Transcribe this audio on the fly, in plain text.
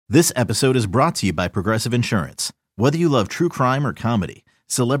This episode is brought to you by Progressive Insurance. Whether you love true crime or comedy,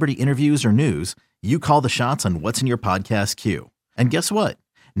 celebrity interviews or news, you call the shots on what's in your podcast queue. And guess what?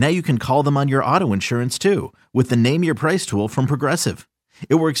 Now you can call them on your auto insurance too with the Name Your Price tool from Progressive.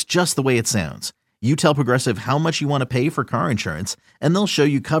 It works just the way it sounds. You tell Progressive how much you want to pay for car insurance, and they'll show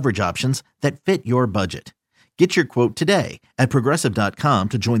you coverage options that fit your budget. Get your quote today at Progressive.com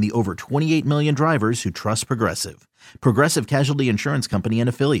to join the over 28 million drivers who trust Progressive. Progressive Casualty Insurance Company and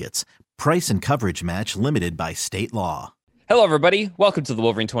Affiliates. Price and coverage match limited by state law. Hello, everybody. Welcome to the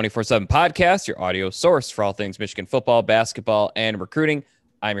Wolverine 24/7 podcast, your audio source for all things Michigan football, basketball, and recruiting.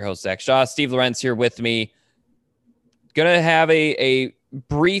 I'm your host, Zach Shaw. Steve Lorenz here with me. Going to have a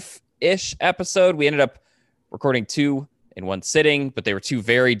brief-ish episode. We ended up recording two in one sitting, but they were two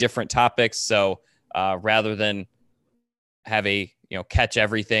very different topics. So rather than have catch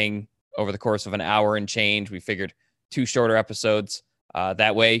everything over the course of an hour and change, we figured two shorter episodes.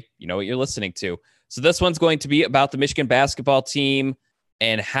 That way, you know what you're listening to. So this one's going to be about the Michigan basketball team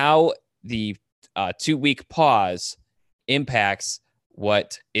and how the 2-week pause impacts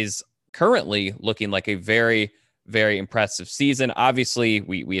what is currently looking like a very, very impressive season. Obviously,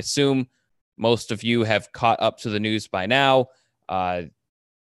 we assume most of you have caught up to the news by now.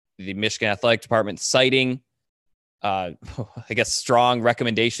 The Michigan Athletic Department citing, strong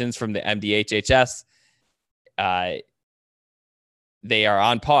recommendations from the MDHHS. They are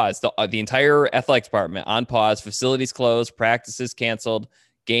on pause. The entire athletic department on pause. Facilities closed, practices canceled,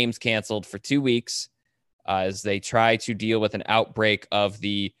 games canceled for 2 weeks as they try to deal with an outbreak of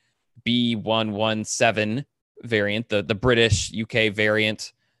the B.1.1.7 variant, the British UK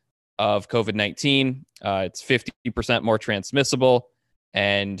variant of COVID-19. It's 50% more transmissible.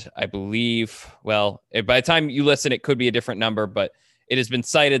 And I believe, by the time you listen, it could be a different number, but it has been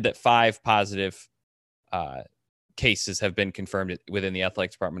cited that 5 positive cases have been confirmed within the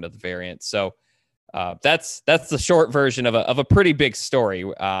athletic department of the variant. So that's the short version of a pretty big story.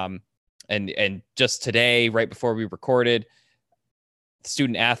 And just today, right before we recorded,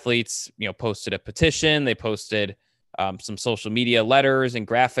 student athletes, posted a petition. They posted some social media letters and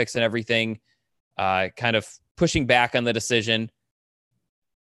graphics and everything, kind of pushing back on the decision.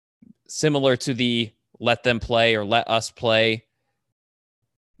 Similar to the let them play or let us play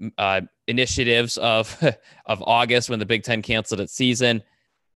initiatives of August when the Big Ten canceled its season.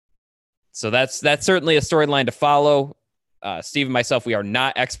 So that's certainly a storyline to follow. Steve and myself, we are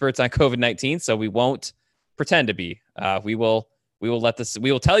not experts on COVID-19, so we won't pretend to be. We will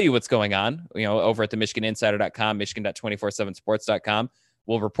tell you what's going on, over at the MichiganInsider.com, Michigan.247sports.com.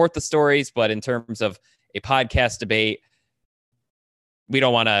 We'll report the stories, but in terms of a podcast debate, we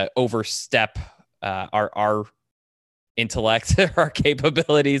don't want to overstep our intellect, our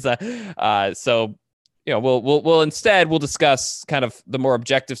capabilities. So we'll instead discuss kind of the more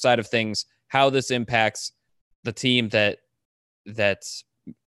objective side of things, how this impacts the team that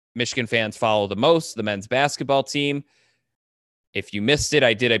Michigan fans follow the most, the men's basketball team. If you missed it,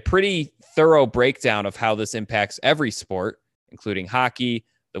 I did a pretty thorough breakdown of how this impacts every sport, including hockey,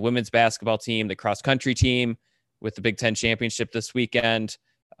 the women's basketball team, the cross country team with the Big Ten championship this weekend,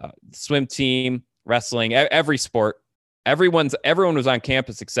 swim team, wrestling, every sport. Everyone was on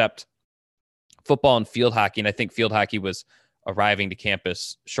campus except football and field hockey. And I think field hockey was arriving to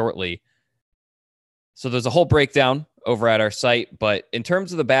campus shortly. So there's a whole breakdown over at our site. But in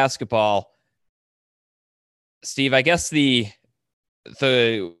terms of the basketball, Steve, I guess the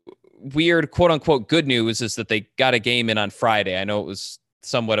weird quote unquote good news is that they got a game in on Friday. I know it was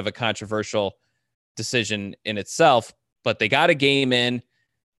somewhat of a controversial decision in itself, but they got a game in.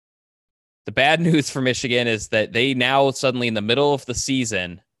 The bad news for Michigan is that they now suddenly in the middle of the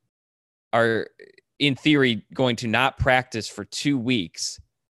season are in theory going to not practice for 2 weeks.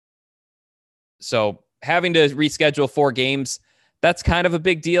 So having to reschedule 4 games, that's kind of a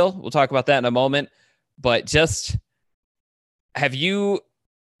big deal. We'll talk about that in a moment, but just I don't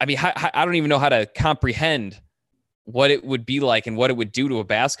even know how to comprehend what it would be like and what it would do to a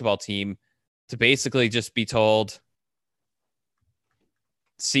basketball team to basically just be told,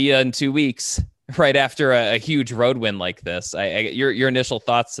 see ya in 2 weeks, right after a huge road win like this. Your initial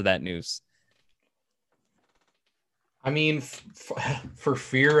thoughts to that news? I mean, for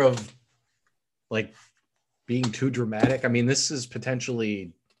fear of being too dramatic, I mean, this is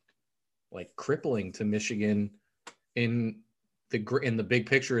potentially crippling to Michigan in the big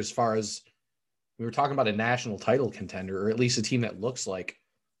picture, as far as we were talking about a national title contender, or at least a team that looks like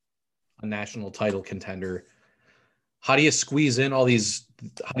a national title contender. How do you squeeze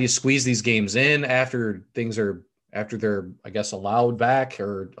these games in after they're, I guess, allowed back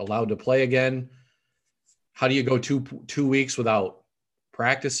or allowed to play again? How do you go two weeks without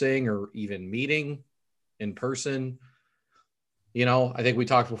practicing or even meeting in person. You know, I think we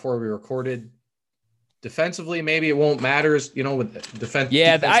talked before we recorded. Defensively, maybe it won't matter, you know, with defense.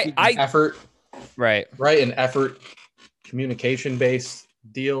 Yeah, Effort, right. An effort, communication-based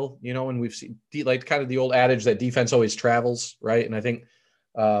deal, you know, and we've seen like kind of the old adage that defense always travels, right? And I think,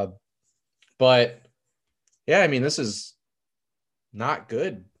 but yeah, I mean, this is not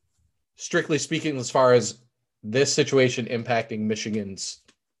good, strictly speaking, as far as this situation impacting Michigan's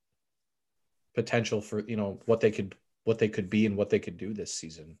potential for, you know, what they could be and what they could do this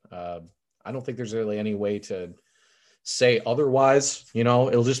season. I don't think there's really any way to say otherwise. You know,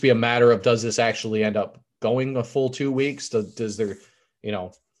 it'll just be a matter of, does this actually end up going a full 2 weeks? Does there, you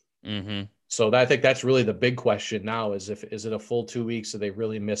know, So I think that's really the big question now is it a full 2 weeks? Do they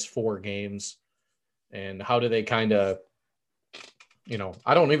really miss 4 games? And how do they kind of, you know,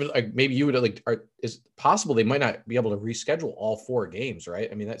 I don't even, like, maybe you would like, is it possible they might not be able to reschedule all 4 games, right?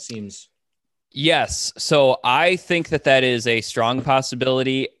 I mean, that seems. Yes. So I think that is a strong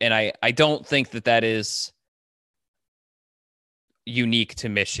possibility. And I don't think that is unique to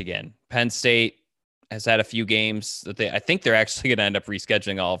Michigan. Penn State has had a few games that I think they're actually going to end up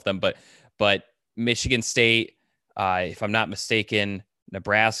rescheduling all of them, but Michigan State, if I'm not mistaken,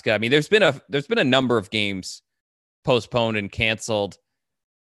 Nebraska. I mean, there's been a number of games postponed and canceled.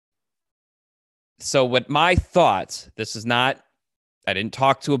 So what my thoughts, this is not, I didn't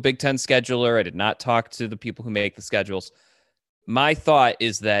talk to a Big Ten scheduler. I did not talk to the people who make the schedules. My thought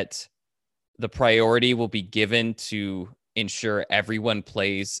is that the priority will be given to ensure everyone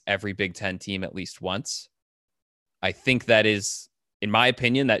plays every Big Ten team at least once. I think that is, in my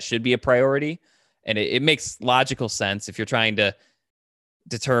opinion, that should be a priority. And it makes logical sense if you're trying to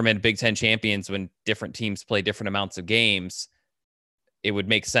determine Big Ten champions when different teams play different amounts of games. It would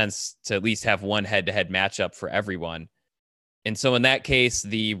make sense to at least have one head-to-head matchup for everyone. And so in that case,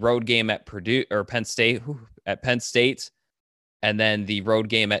 the road game at Purdue or Penn State, and then the road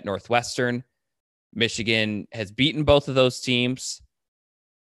game at Northwestern, Michigan has beaten both of those teams.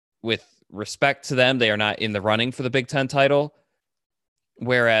 With respect to them, they are not in the running for the Big Ten title.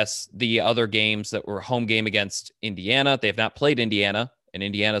 Whereas the other games that were home game against Indiana, they have not played Indiana, and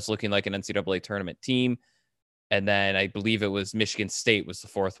Indiana's looking like an NCAA tournament team. And then I believe it was Michigan State was the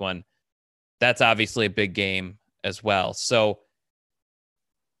 4th one. That's obviously a big game as well. So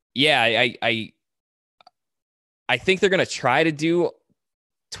yeah, I think they're going to try to do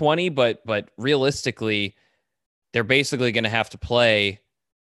 20, but realistically, they're basically going to have to play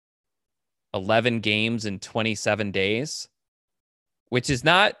 11 games in 27 days, which is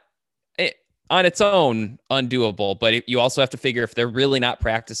not on its own undoable. But you also have to figure, if they're really not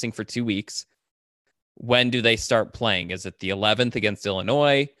practicing for 2 weeks, when do they start playing? Is it the 11th against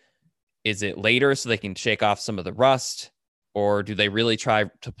Illinois? Is it later so they can shake off some of the rust? Or do they really try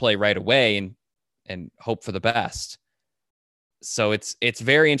to play right away and hope for the best? So it's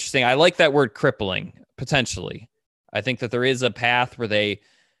very interesting. I like that word, crippling, potentially. I think that there is a path where they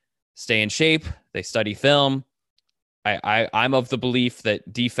stay in shape, they study film. I'm of the belief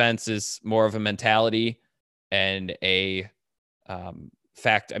that defense is more of a mentality and a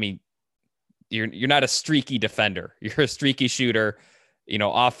fact. I mean, you're not a streaky defender. You're a streaky shooter. You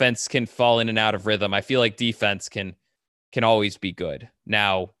know, offense can fall in and out of rhythm. I feel like defense can always be good.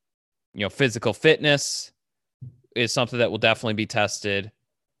 Now, you know, physical fitness is something that will definitely be tested.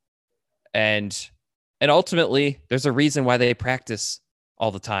 And ultimately, there's a reason why they practice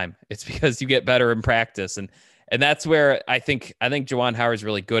all the time. It's because you get better in practice. And that's where I think Juwan Howard's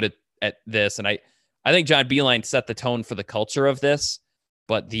really good at this. And I think John Beilein set the tone for the culture of this,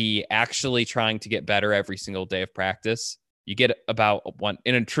 but the actually trying to get better every single day of practice, you get about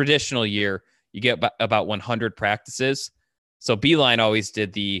in a traditional year, you get about 100 practices. So Beilein always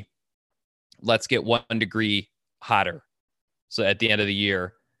did the let's get 1 degree hotter. So at the end of the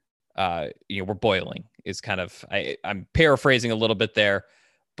year, we're boiling is kind of, I'm paraphrasing a little bit there,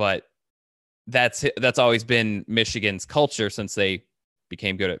 but that's always been Michigan's culture since they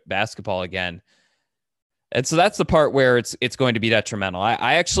became good at basketball again. And so that's the part where it's going to be detrimental.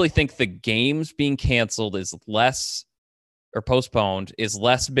 I actually think the games being canceled is less, or postponed, is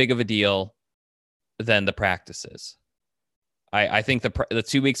less big of a deal than the practices. I think the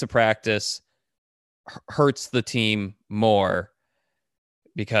 2 weeks of practice hurts the team more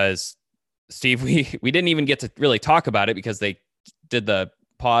because, Steve, we didn't even get to really talk about it because they did the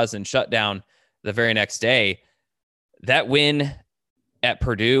pause and shut down the very next day. That win at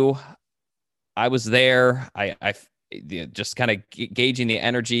Purdue, I was there. I just kind of gauging the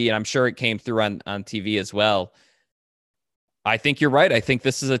energy, and I'm sure it came through on TV as well. I think you're right. I think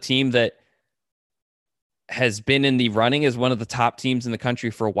this is a team that has been in the running as one of the top teams in the country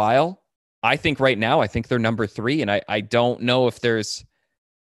for a while. I think right now, I think they're number 3, and I don't know if there's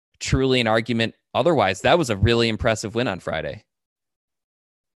truly an argument otherwise. That was a really impressive win on Friday.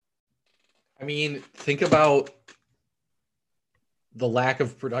 I mean, think about the lack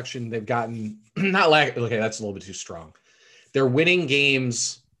of production they've gotten. Not lack. Okay, that's a little bit too strong. They're winning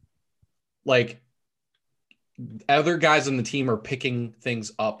games like other guys on the team are picking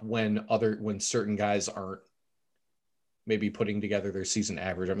things up when certain guys aren't maybe putting together their season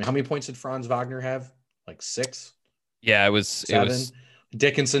average. I mean, how many points did Franz Wagner have? Like 6? Yeah, it was 7.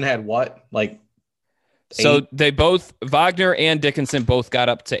 Dickinson had what? Like 8? So they both, Wagner and Dickinson both got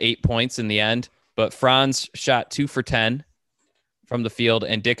up to 8 points in the end, but Franz shot 2 for 10 from the field,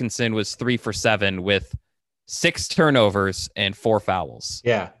 and Dickinson was 3 for 7 with 6 turnovers and 4 fouls.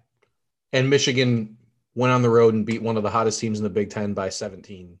 Yeah. And Michigan went on the road and beat one of the hottest teams in the Big Ten by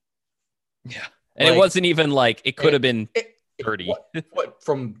 17. Yeah. And it wasn't even like it could have been 30. What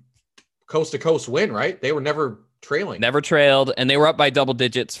from coast to coast win, right? They were never trailing. Never trailed, and they were up by double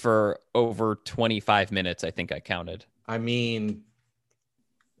digits for over 25 minutes, I think I counted. I mean,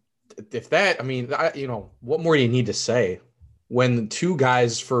 what more do you need to say? When 2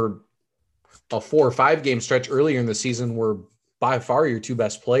 guys for a 4 or 5 game stretch earlier in the season were by far your 2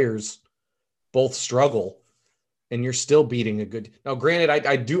 best players, both struggle, and you're still beating a good. Now, granted,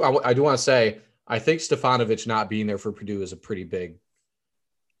 I do want to say I think Stefanovic not being there for Purdue is a pretty big.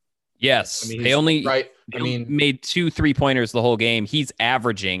 Yes, I mean, they only made 2 3-pointers the whole game. He's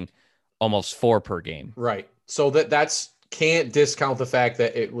averaging almost 4 per game. Right, so that's can't discount the fact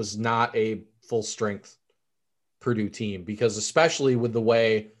that it was not a full strength Purdue team, because especially with the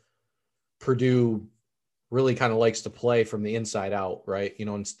way Purdue really kind of likes to play from the inside out, right? You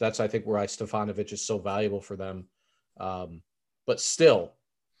know, and that's, I think, why Stefanovic is so valuable for them. But still,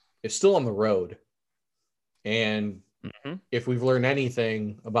 it's still on the road. And if we've learned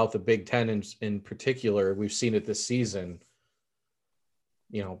anything about the Big Ten in particular, we've seen it this season,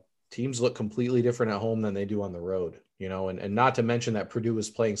 you know, teams look completely different at home than they do on the road, you know, and not to mention that Purdue is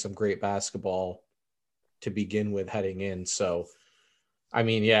playing some great basketball to begin with heading in. So, I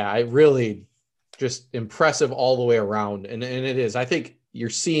mean, yeah, I really just impressive all the way around. And it is, I think you're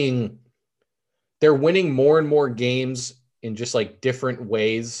seeing they're winning more and more games in just like different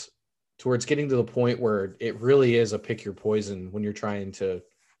ways towards getting to the point where it really is a pick your poison when you're trying to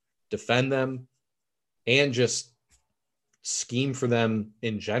defend them and just scheme for them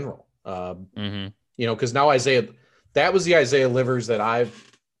in general. You know, because now that was the Isaiah Livers that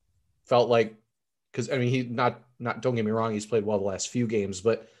I've felt like, because I mean, he not don't get me wrong, he's played well the last few games,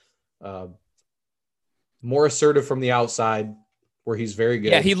 but more assertive from the outside where he's very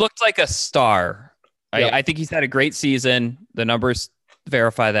good. Yeah, he looked like a star. Yep. I think he's had a great season. The numbers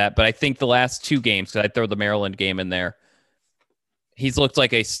verify that, but I think the last 2 games, because I throw the Maryland game in there, he's looked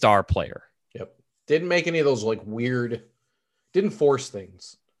like a star player. Yep. Didn't make any of those like weird, didn't force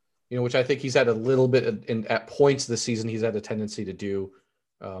things, you know, which I think he's had a little bit at points this season. He's had a tendency to do.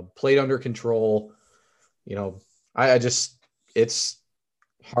 Played under control. You know, I just, it's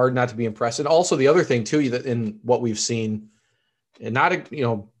hard not to be impressed. And also the other thing too, that in what we've seen, and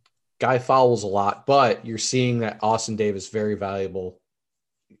guy fouls a lot, but you're seeing that Austin Davis very valuable.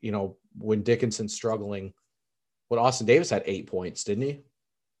 You know, when Dickinson's struggling, Austin Davis had 8 points, didn't he?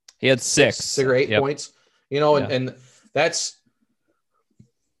 He had 6 or 8 points, you know, and that's,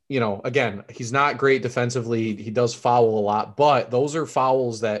 you know, again, he's not great defensively. He does foul a lot, but those are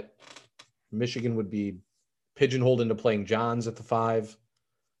fouls that Michigan would be pigeonholed into playing Johns at the 5.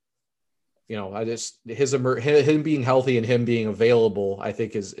 You know, him being healthy and him being available, I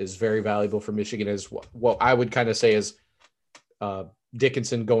think is very valuable for Michigan. Is what I would kind of say is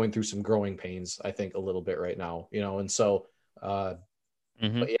Dickinson going through some growing pains, I think, a little bit right now, you know, and so, but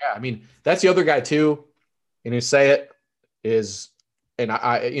yeah, I mean, that's the other guy too. And you say it is, and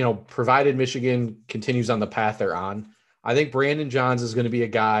I, you know, provided Michigan continues on the path they're on, I think Brandon Johns is going to be a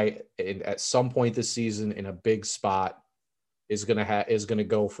guy at some point this season in a big spot is going to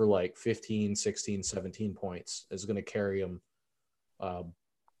go for like 15, 16, 17 points, is going to carry him.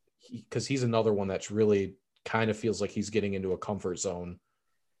 Because he's another one that's really kind of feels like he's getting into a comfort zone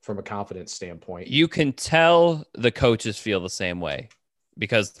from a confidence standpoint. You can tell the coaches feel the same way,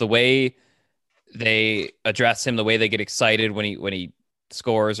 because the way they address him, the way they get excited when he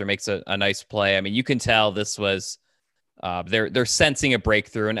scores or makes a nice play. I mean, you can tell this was they're sensing a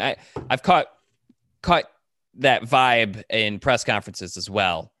breakthrough, and I've caught that vibe in press conferences as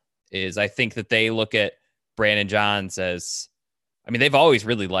well. Is I think that they look at Brandon Johns as, I mean, they've always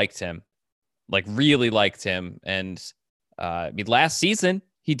really liked him, and I mean, last season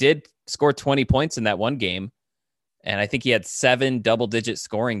he did scored 20 points in that one game. And I think he had 7 double-digit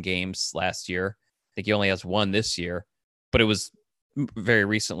scoring games last year. I think he only has 1 this year, but it was very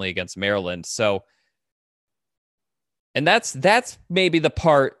recently against Maryland. So, and that's maybe the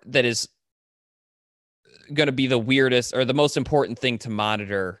part that is going to be the weirdest or the most important thing to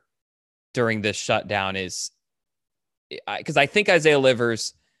monitor during this shutdown is because I think Isaiah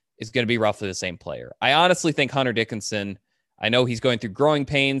Livers is going to be roughly the same player. I honestly think Hunter Dickinson, I know he's going through growing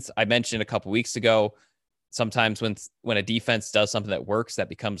pains. I mentioned a couple weeks ago, sometimes when a defense does something that works, that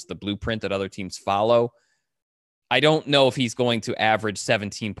becomes the blueprint that other teams follow. I don't know if he's going to average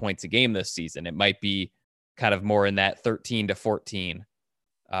 17 points a game this season. It might be kind of more in that 13 to 14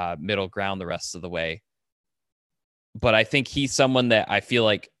 middle ground the rest of the way. But I think he's someone that I feel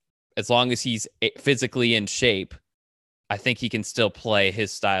like as long as he's physically in shape, I think he can still play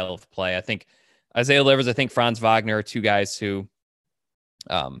his style of play. I think Isaiah Livers, I think Franz Wagner are 2 guys who,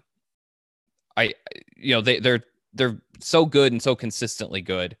 they're so good and so consistently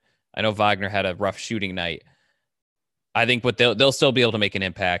good. I know Wagner had a rough shooting night. I think they'll still be able to make an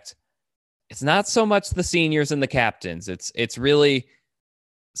impact. It's not so much the seniors and the captains. It's really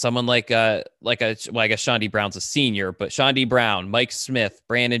someone like I guess Sean D. Brown's a senior, but Sean D. Brown, Mike Smith,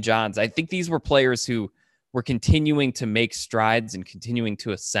 Brandon Johns. I think these were players who were continuing to make strides and continuing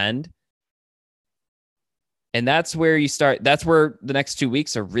to ascend. And that's where that's where the next 2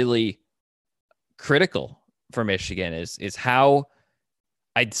 weeks are really critical for Michigan is how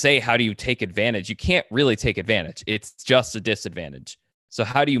I'd say, how do you take advantage? You can't really take advantage. It's just a disadvantage. So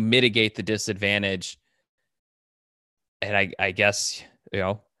how do you mitigate the disadvantage? And I guess,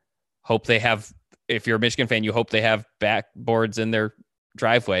 hope they have, if you're a Michigan fan, you hope they have backboards in their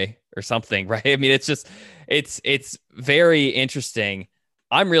driveway or something, right? I mean, it's very interesting.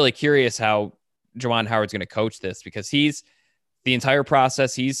 I'm really curious how Juwan Howard's going to coach this because the entire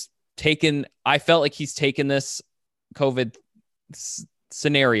process, I felt like he's taken this COVID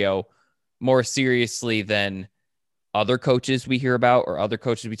scenario more seriously than other coaches we hear about or other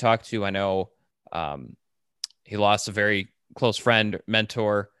coaches we talk to. I know he lost a very close friend,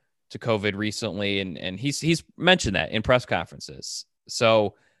 mentor to COVID recently, and he's mentioned that in press conferences.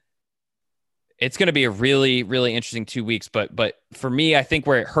 So it's going to be a really, really interesting 2 weeks. But for me, I think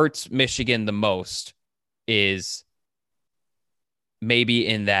where it hurts Michigan the most is maybe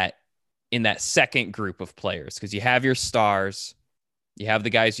in that second group of players, because you have your stars, you have the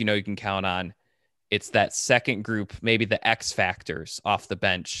guys you can count on. It's that second group, maybe the X factors off the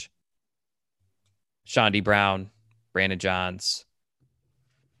bench. Sean D. Brown, Brandon Johns.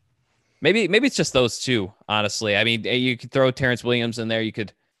 Maybe it's just those 2, honestly. I mean, you could throw Terrence Williams in there. You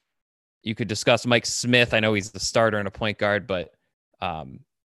could discuss Mike Smith. I know he's the starter and a point guard, but I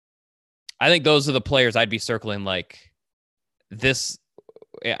think those are the players I'd be circling like this.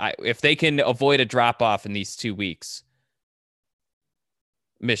 If they can avoid a drop off in these 2 weeks,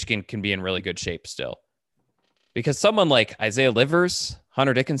 Michigan can be in really good shape still. Because someone like Isaiah Livers,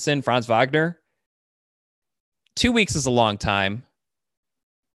 Hunter Dickinson, Franz Wagner, 2 weeks is a long time.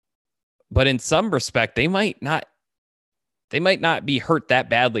 But in some respect, they might not be hurt that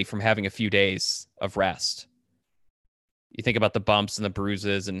badly from having a few days of rest. You think about the bumps and the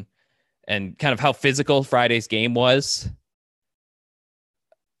bruises and kind of how physical Friday's game was.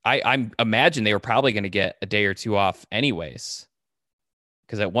 I imagine they were probably going to get a day or 2 off anyways.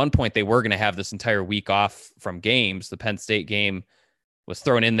 Because at one point they were going to have this entire week off from games. The Penn State game was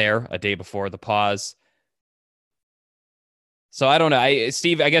thrown in there a day before the pause. So I don't know.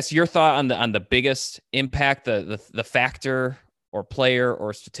 Steve, I guess your thought on the biggest impact, the factor or player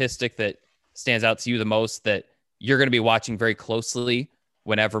or statistic that stands out to you the most that you're going to be watching very closely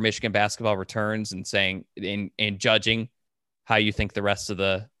whenever Michigan basketball returns and saying in judging how you think the rest of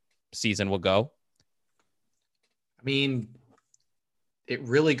the season will go? I mean, it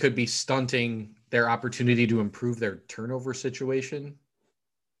really could be stunting their opportunity to improve their turnover situation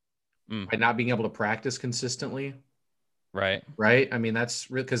by not being able to practice consistently. Right. I mean, that's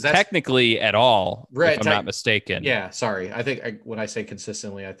real because that's technically at all, right, if I'm not mistaken. Yeah. Sorry. I think when I say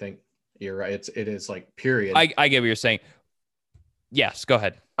consistently, I think you're right. It is like period. I get what you're saying. Yes, go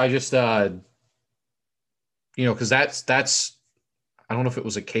ahead. I just, because that's, I don't know if it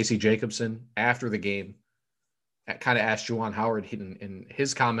was a Casey Jacobson after the game kind of asked Juwan Howard, and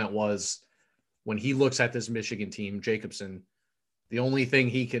his comment was when he looks at this Michigan team, Jacobson, the only thing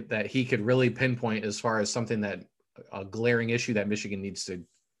he could really pinpoint as far as something that a glaring issue that Michigan needs to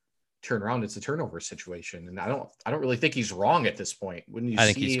turn around, it's a turnover situation. And I don't really think he's wrong at this point. I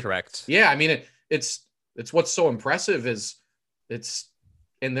think he's correct. Yeah. I mean, it's what's so impressive is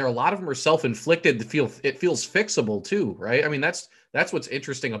and there, a lot of them are self-inflicted. It feels fixable too, right? I mean, that's that's what's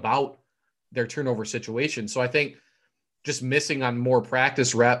interesting about their turnover situation. So I think just missing on more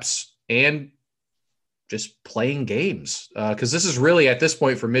practice reps and just playing games. Because this is really, at this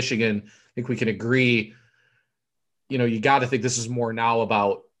point for Michigan, I think we can agree, you got to think this is more now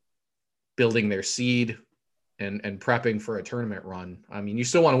about building their seed and prepping for a tournament run. I mean, you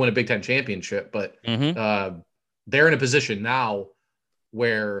still want to win a Big Ten championship, but they're in a position now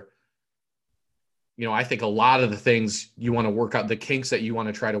where, I think a lot of the things you want to work out, the kinks that you want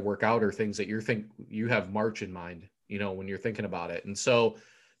to try to work out, are things that you have March in mind, when you're thinking about it. And so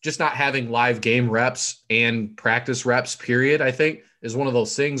just not having live game reps and practice reps, period, I think is one of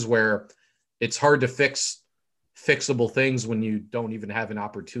those things where it's hard to fixable things when you don't even have an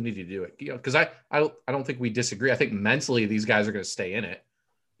opportunity to do it. Because I don't think we disagree. I think mentally these guys are going to stay in it.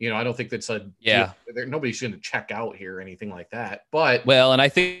 I don't think that's nobody's going to check out here or anything like that. But and I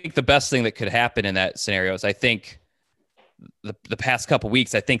think the best thing that could happen in that scenario is, I think the past couple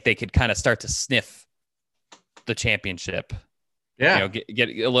weeks, I think they could kind of start to sniff the championship. Yeah, get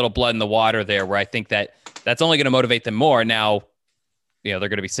a little blood in the water there, where I think that's only going to motivate them more. Now, they're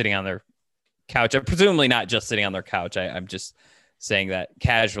going to be sitting on their couch. I'm presumably not just sitting on their couch. I'm just saying that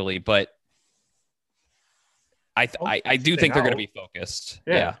casually, but I do think they're going to be focused.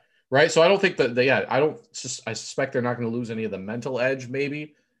 Yeah. Right. So I don't think that I suspect they're not going to lose any of the mental edge,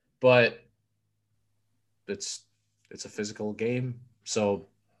 maybe, but it's a physical game. So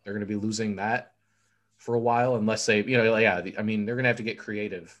they're going to be losing that for a while, unless they, I mean, they're going to have to get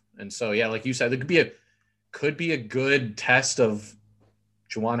creative. And so, like you said, there could be a good test of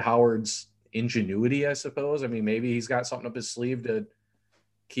Juwan Howard's ingenuity, I suppose. I mean, maybe he's got something up his sleeve to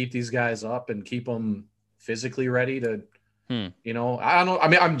keep these guys up and keep them physically ready to, I don't know. I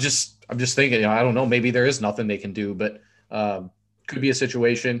mean, I'm just thinking, I don't know, maybe there is nothing they can do, but could be a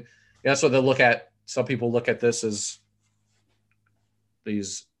situation. Yeah. So some people look at this as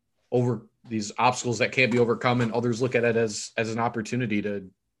these obstacles that can't be overcome, and others look at it as an opportunity to,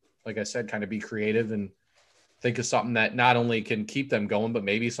 like I said, kind of be creative and think of something that not only can keep them going, but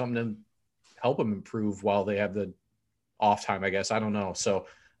maybe something to help them improve while they have the off time, I guess. I don't know. So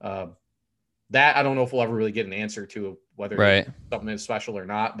that I don't know if we'll ever really get an answer to, whether something is special or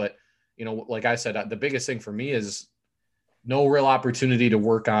not. But, like I said, the biggest thing for me is no real opportunity to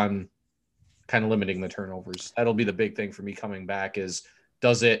work on kind of limiting the turnovers. That'll be the big thing for me coming back is,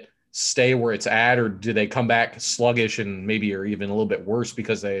 does it stay where it's at, or do they come back sluggish and maybe are even a little bit worse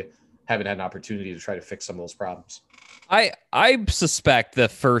because they haven't had an opportunity to try to fix some of those problems? I suspect the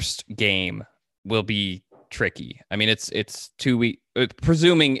first game will be tricky. I mean, it's 2 weeks,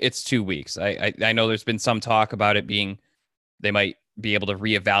 presuming it's 2 weeks. I know there's been some talk about it being, they might be able to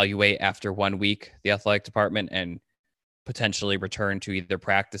reevaluate after 1 week, the athletic department, and potentially return to either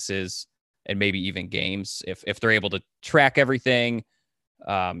practices and maybe even games if they're able to track everything,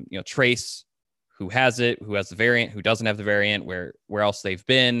 trace who has it, who has the variant, who doesn't have the variant, where else they've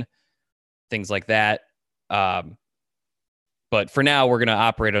been, things like that. But for now, we're going to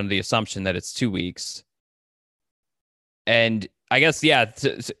operate under the assumption that it's 2 weeks. And I guess, I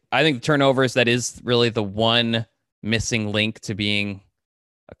think the turnovers, that is really the one missing link to being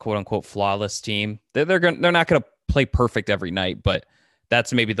a quote unquote flawless team. They're not going to play perfect every night, but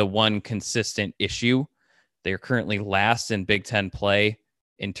that's maybe the one consistent issue. They are currently last in Big Ten play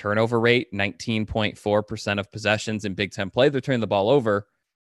in turnover rate, 19.4% of possessions in Big Ten play. They're turning the ball over.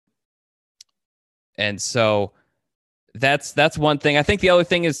 And so that's one thing. I think the other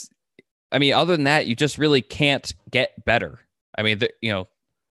thing is, I mean, other than that, you just really can't get better. I mean,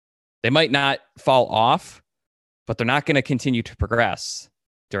 they might not fall off, but they're not going to continue to progress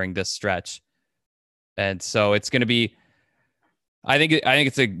during this stretch. And so it's going to be, I think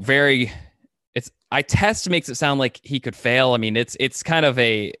it's a very, test makes it sound like he could fail. I mean, it's kind of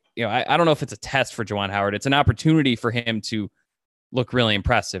a, I don't know if it's a test for Juwan Howard. It's an opportunity for him to look really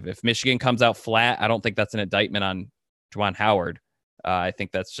impressive. If Michigan comes out flat, I don't think that's an indictment on Juwan Howard. I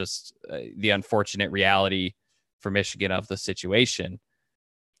think that's just the unfortunate reality for Michigan of the situation.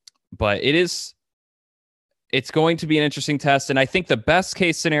 But it's going to be an interesting test. And I think the best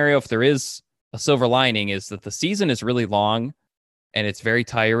case scenario, if there is a silver lining, is that the season is really long and it's very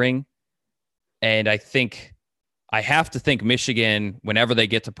tiring. And I have to think Michigan, whenever they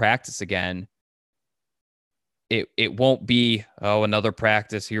get to practice again, it won't be, another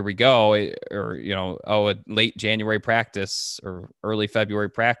practice, here we go, or, a late January practice or early February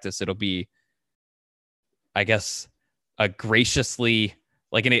practice. It'll be, I guess, a graciously,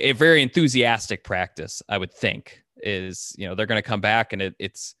 like a very enthusiastic practice, I would think, is, they're going to come back and they're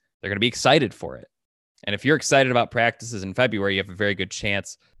going to be excited for it. And if you're excited about practices in February, you have a very good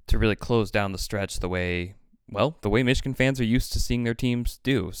chance to really close down the stretch the way well, the way Michigan fans are used to seeing their teams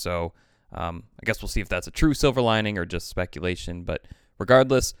do. So I guess we'll see if that's a true silver lining or just speculation. But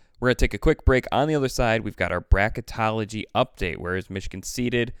regardless, we're going to take a quick break. On the other side, we've got our bracketology update. Where is Michigan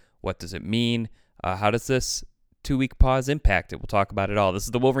seated? What does it mean? How does this 2-week pause impact it? We'll talk about it all. This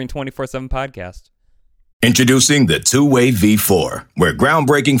is the Wolverine 24/7 podcast. Introducing the Two-Way V4, where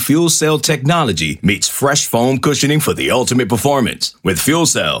groundbreaking fuel cell technology meets fresh foam cushioning for the ultimate performance. With Fuel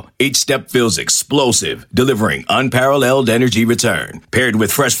Cell, each step feels explosive, delivering unparalleled energy return. Paired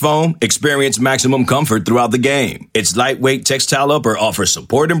with fresh foam, experience maximum comfort throughout the game. Its lightweight textile upper offers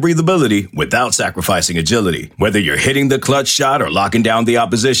support and breathability without sacrificing agility. Whether you're hitting the clutch shot or locking down the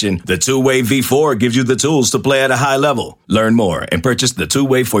opposition, the Two-Way V4 gives you the tools to play at a high level. Learn more and purchase the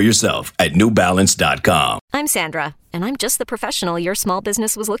Two-Way for yourself at newbalance.com. I'm Sandra, and I'm just the professional your small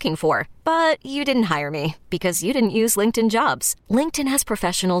business was looking for. But you didn't hire me because you didn't use LinkedIn Jobs. LinkedIn has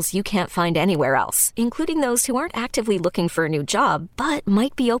professionals you can't find anywhere else, including those who aren't actively looking for a new job, but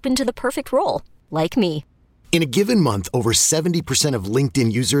might be open to the perfect role, like me. In a given month, over 70% of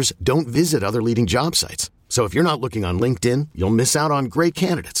LinkedIn users don't visit other leading job sites. So if you're not looking on LinkedIn, you'll miss out on great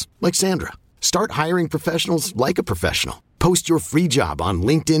candidates, like Sandra. Start hiring professionals like a professional. Post your free job on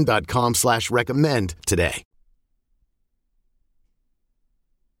linkedin.com/recommend today.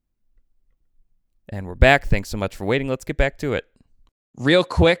 And we're back. Thanks so much for waiting. Let's get back to it. Real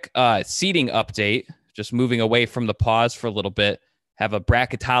quick seeding update, just moving away from the pause for a little bit. Have a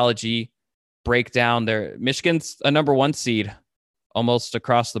bracketology breakdown there. Michigan's a number 1 seed almost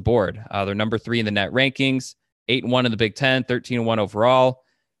across the board. They're number 3 in the net rankings, 8-1 in the Big Ten, 13-1 overall.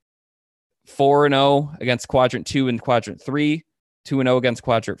 4-0 against Quadrant 2 and Quadrant 3, 2-0 against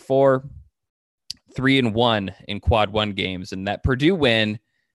Quadrant 4, 3-1 in Quad 1 games. And that Purdue win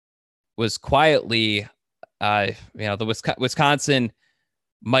was quietly, the Wisconsin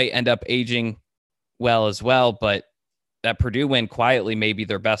might end up aging well as well, but that Purdue win quietly may be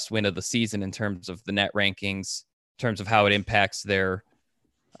their best win of the season in terms of the net rankings, in terms of how it impacts their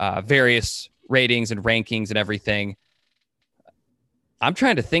various ratings and rankings and everything. I'm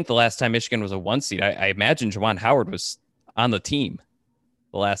trying to think the last time Michigan was a 1 seed. I imagine Juwan Howard was on the team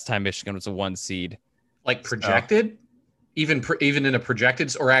the last time Michigan was a 1 seed. Like projected? Even in a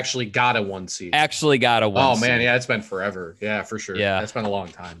projected, or actually got a 1 seed? Actually got a 1 seed. Oh, man, yeah, it's been forever. Yeah, for sure. Yeah. It's been a long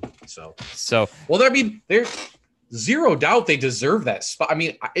time. So well, I mean, there's zero doubt they deserve that spot. I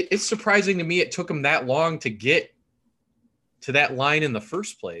mean, it's surprising to me it took them that long to get to that line in the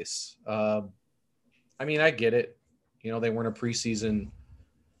first place. I mean, I get it. They weren't a preseason,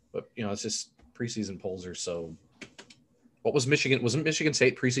 but, it's just preseason polls are so. What was Michigan? Wasn't Michigan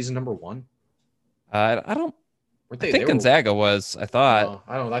State preseason number 1? I don't. Weren't they? I think Gonzaga was. I thought.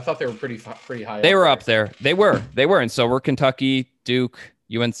 I don't know. I thought they were pretty high. They were up there. They were, and so were Kentucky, Duke,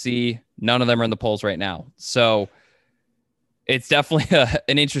 UNC. None of them are in the polls right now. So it's definitely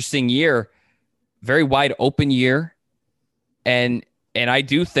an interesting year, very wide open year, and I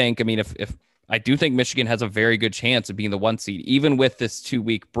do think. I mean, if I do think Michigan has a very good chance of being the 1 seed, even with this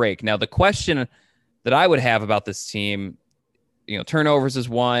 2-week break. Now, the question that I would have about this team, turnovers is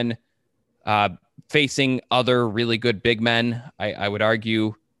one. Facing other really good big men, I would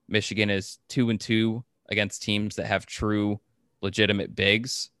argue Michigan is 2-2 against teams that have true, legitimate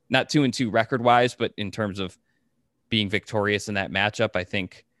bigs. Not 2-2 record-wise, but in terms of being victorious in that matchup, I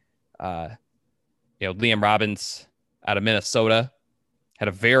think, Liam Robbins out of Minnesota had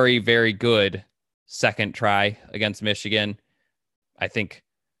a very, very good second try against Michigan. I think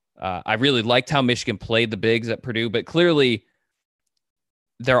I really liked how Michigan played the bigs at Purdue, but clearly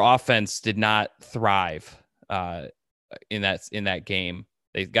their offense did not thrive in that game.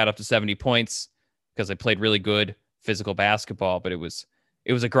 They got up to 70 points because they played really good physical basketball, but it was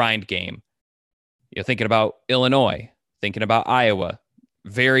a grind game. Thinking about Illinois, thinking about Iowa,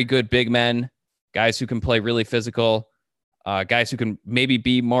 very good big men, guys who can play really physical, guys who can maybe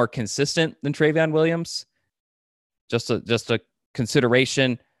be more consistent than Travion Williams. Just a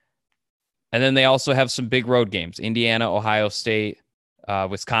consideration. And then they also have some big road games: Indiana, Ohio State,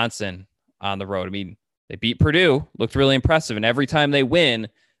 Wisconsin on the road. I mean, they beat Purdue, looked really impressive. And every time they win,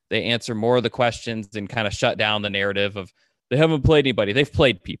 they answer more of the questions and kind of shut down the narrative of they haven't played anybody. They've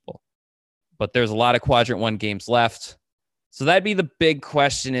played people, but there's a lot of Quadrant 1 games left. So that'd be the big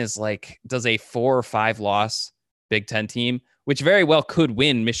question is, like, does a 4 or 5 loss Big Ten team, which very well could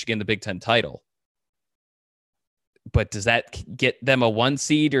win Michigan the Big Ten title, but does that get them a 1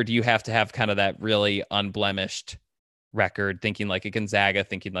 seed, or do you have to have kind of that really unblemished record, thinking like a Gonzaga,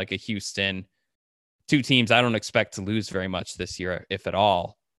 thinking like a Houston, 2 teams I don't expect to lose very much this year, if at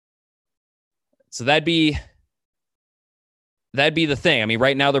all? So that'd be the thing. I mean,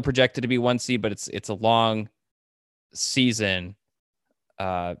 right now they're projected to be 1 seed, but it's a long season.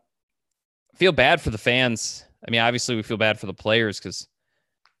 Feel bad for the fans. I mean, obviously we feel bad for the players because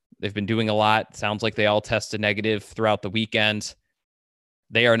they've been doing a lot. Sounds like they all tested negative throughout the weekend.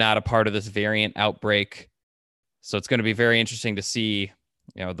 They are not a part of this variant outbreak. So it's going to be very interesting to see,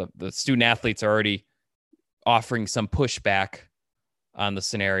 the student athletes are already offering some pushback on the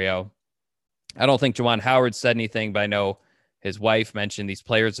scenario. I don't think Juwan Howard said anything, but I know his wife mentioned these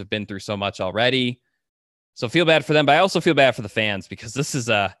players have been through so much already. So feel bad for them, but I also feel bad for the fans because this is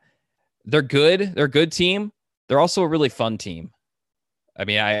they're good. They're a good team. They're also a really fun team. I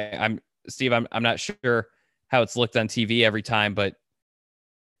mean, I'm Steve, I'm not sure how it's looked on TV every time, but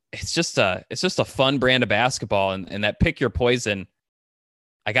it's just a fun brand of basketball, and that pick your poison.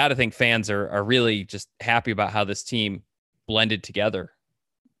 I got to think fans are really just happy about how this team blended together.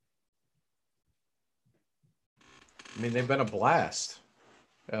 I mean, they've been a blast.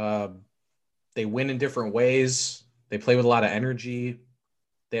 They win in different ways. They play with a lot of energy.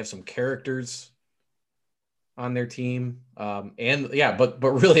 They have some characters on their team. But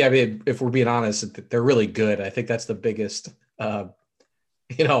really, I mean, if we're being honest, they're really good. I think that's the biggest, but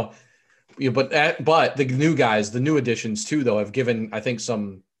the new guys, the new additions too, though, have given, I think,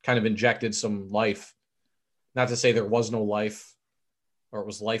 some kind of injected some life. Not to say there was no life or it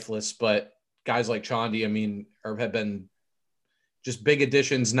was lifeless, but guys like Chandi, I mean, have been just big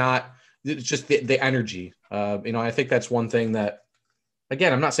additions, not just the energy. I think that's one thing that,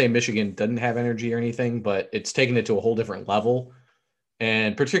 again, I'm not saying Michigan doesn't have energy or anything, but it's taken it to a whole different level.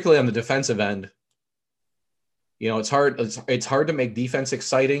 And particularly on the defensive end, it's hard. It's hard to make defense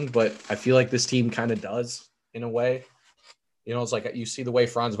exciting, but I feel like this team kind of does in a way. It's like you see the way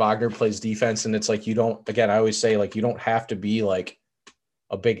Franz Wagner plays defense, and it's like I always say, like, you don't have to be like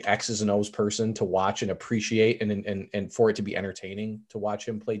a big X's and O's person to watch and appreciate and for it to be entertaining to watch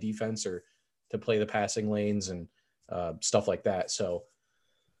him play defense or to play the passing lanes and stuff like that. So,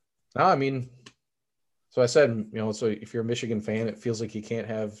 no, I mean, so I said, so if you're a Michigan fan, it feels like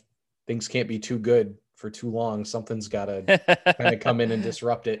things can't be too good for too long. Something's got to kind of come in and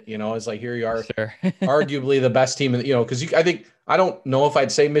disrupt it. It's like, here you are, sure. arguably the best team, because I don't know if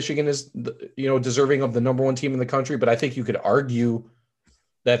I'd say Michigan is, deserving of the number one team in the country, but I think you could argue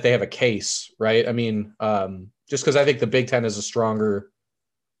that they have a case, right? I mean, just because I think the Big Ten is a stronger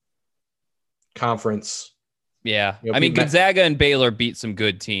conference. Yeah. I mean, Gonzaga and Baylor beat some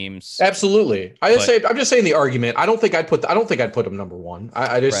good teams. Absolutely. I'm just saying the argument. I don't think I'd put them number one.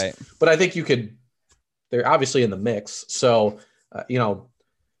 Right. But I think they're obviously in the mix. So,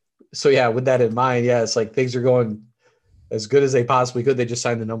 so yeah, with that in mind, yeah, it's like things are going as good as they possibly could. They just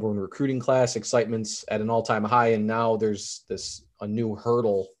signed the number one recruiting class, excitement's at an all-time high. And now there's a new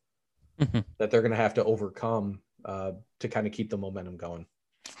hurdle that they're going to have to overcome to kind of keep the momentum going.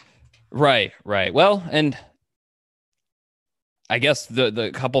 Right. Well, and I guess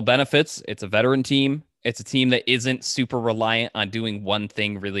the couple benefits, it's a veteran team. It's a team that isn't super reliant on doing one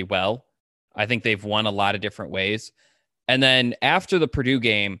thing really well. I think they've won a lot of different ways. And then after the Purdue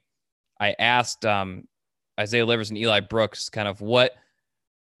game, I asked Isaiah Livers and Eli Brooks kind of what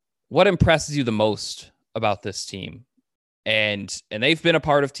impresses you the most about this team. And they've been a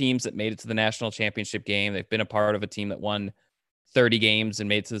part of teams that made it to the national championship game. They've been a part of a team that won 30 games and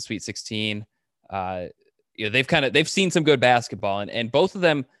made it to the Sweet 16. They've seen some good basketball, and both of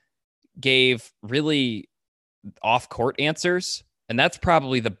them gave really off-court answers. And that's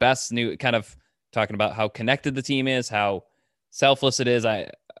probably the best new, kind of talking about how connected the team is, how selfless it is.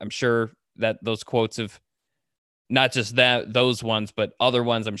 I'm sure that those quotes have not just those ones, but other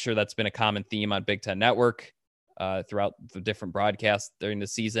ones. I'm sure that's been a common theme on Big Ten Network throughout the different broadcasts during the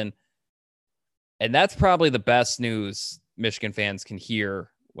season. And that's probably the best news Michigan fans can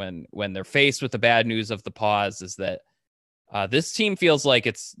hear when they're faced with the bad news of the pause, is that this team feels like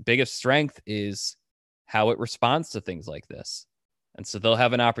its biggest strength is how it responds to things like this. And so they'll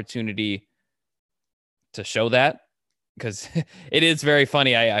have an opportunity to show that, because it is very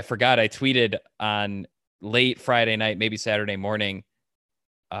funny. I forgot I tweeted on late Friday night, maybe Saturday morning,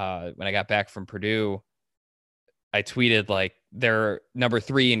 when I got back from Purdue. I tweeted like they're number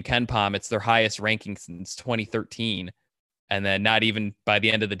 3 in KenPom. It's their highest ranking since 2013. And then not even by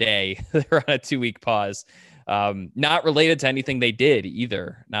the end of the day, they're on a 2-week pause. Not related to anything they did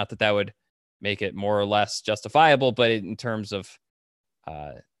either. Not that would make it more or less justifiable, but in terms of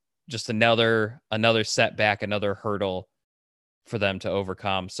just another setback, another hurdle for them to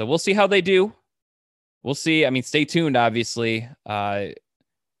overcome. So we'll see how they do. We'll see. I mean, stay tuned, obviously.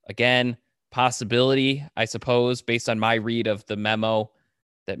 Again, possibility, I suppose, based on my read of the memo,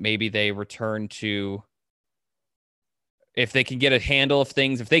 that maybe they return to, if they can get a handle of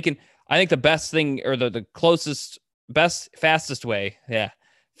things, if they can. I think the best thing, or the closest fastest way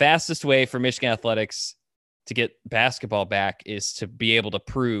for Michigan athletics to get basketball back is to be able to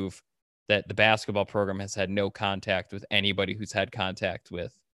prove that the basketball program has had no contact with anybody who's had contact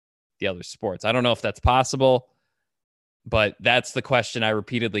with the other sports. I don't know if that's possible, but that's the question I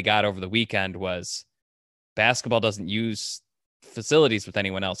repeatedly got over the weekend was basketball doesn't use facilities with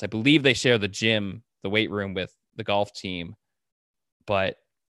anyone else. I believe they share the gym, the weight room with the golf team, but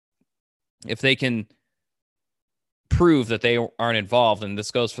if they can prove that they aren't involved, and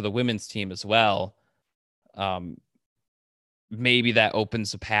this goes for the women's team as well, maybe that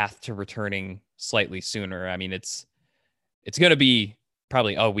opens a path to returning slightly sooner. I mean, it's going to be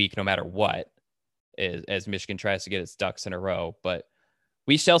probably a week no matter what, as Michigan tries to get its ducks in a row, but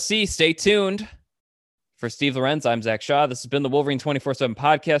we shall see. Stay tuned. For Steve Lorenz, I'm Zach Shaw. This has been the Wolverine 24/7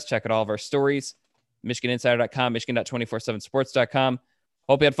 podcast. Check out all of our stories, MichiganInsider.com, Michigan.247sports.com.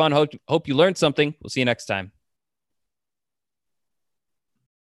 Hope you had fun. Hope you learned something. We'll see you next time.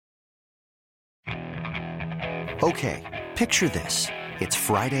 Okay, picture this. It's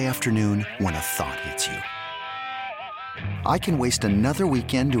Friday afternoon when a thought hits you. I can waste another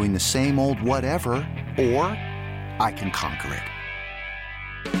weekend doing the same old whatever, or I can conquer it.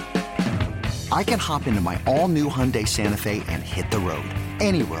 I can hop into my all-new Hyundai Santa Fe and hit the road.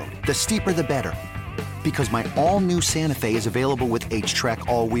 Any road. The steeper, the better. Because my all-new Santa Fe is available with H-Track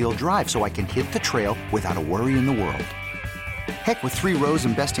all-wheel drive, so I can hit the trail without a worry in the world. Heck, with 3 rows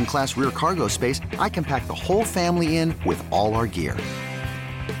and best-in-class rear cargo space, I can pack the whole family in with all our gear.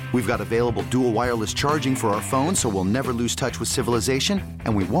 We've got available dual wireless charging for our phones, so we'll never lose touch with civilization,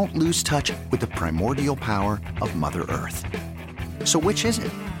 and we won't lose touch with the primordial power of Mother Earth. So which is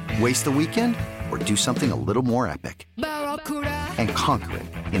it? Waste the weekend or do something a little more epic and conquer it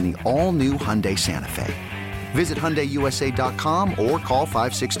in the all-new Hyundai Santa Fe. Visit HyundaiUSA.com or call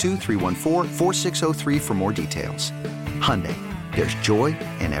 562-314-4603 for more details. Hyundai, there's joy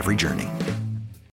in every journey.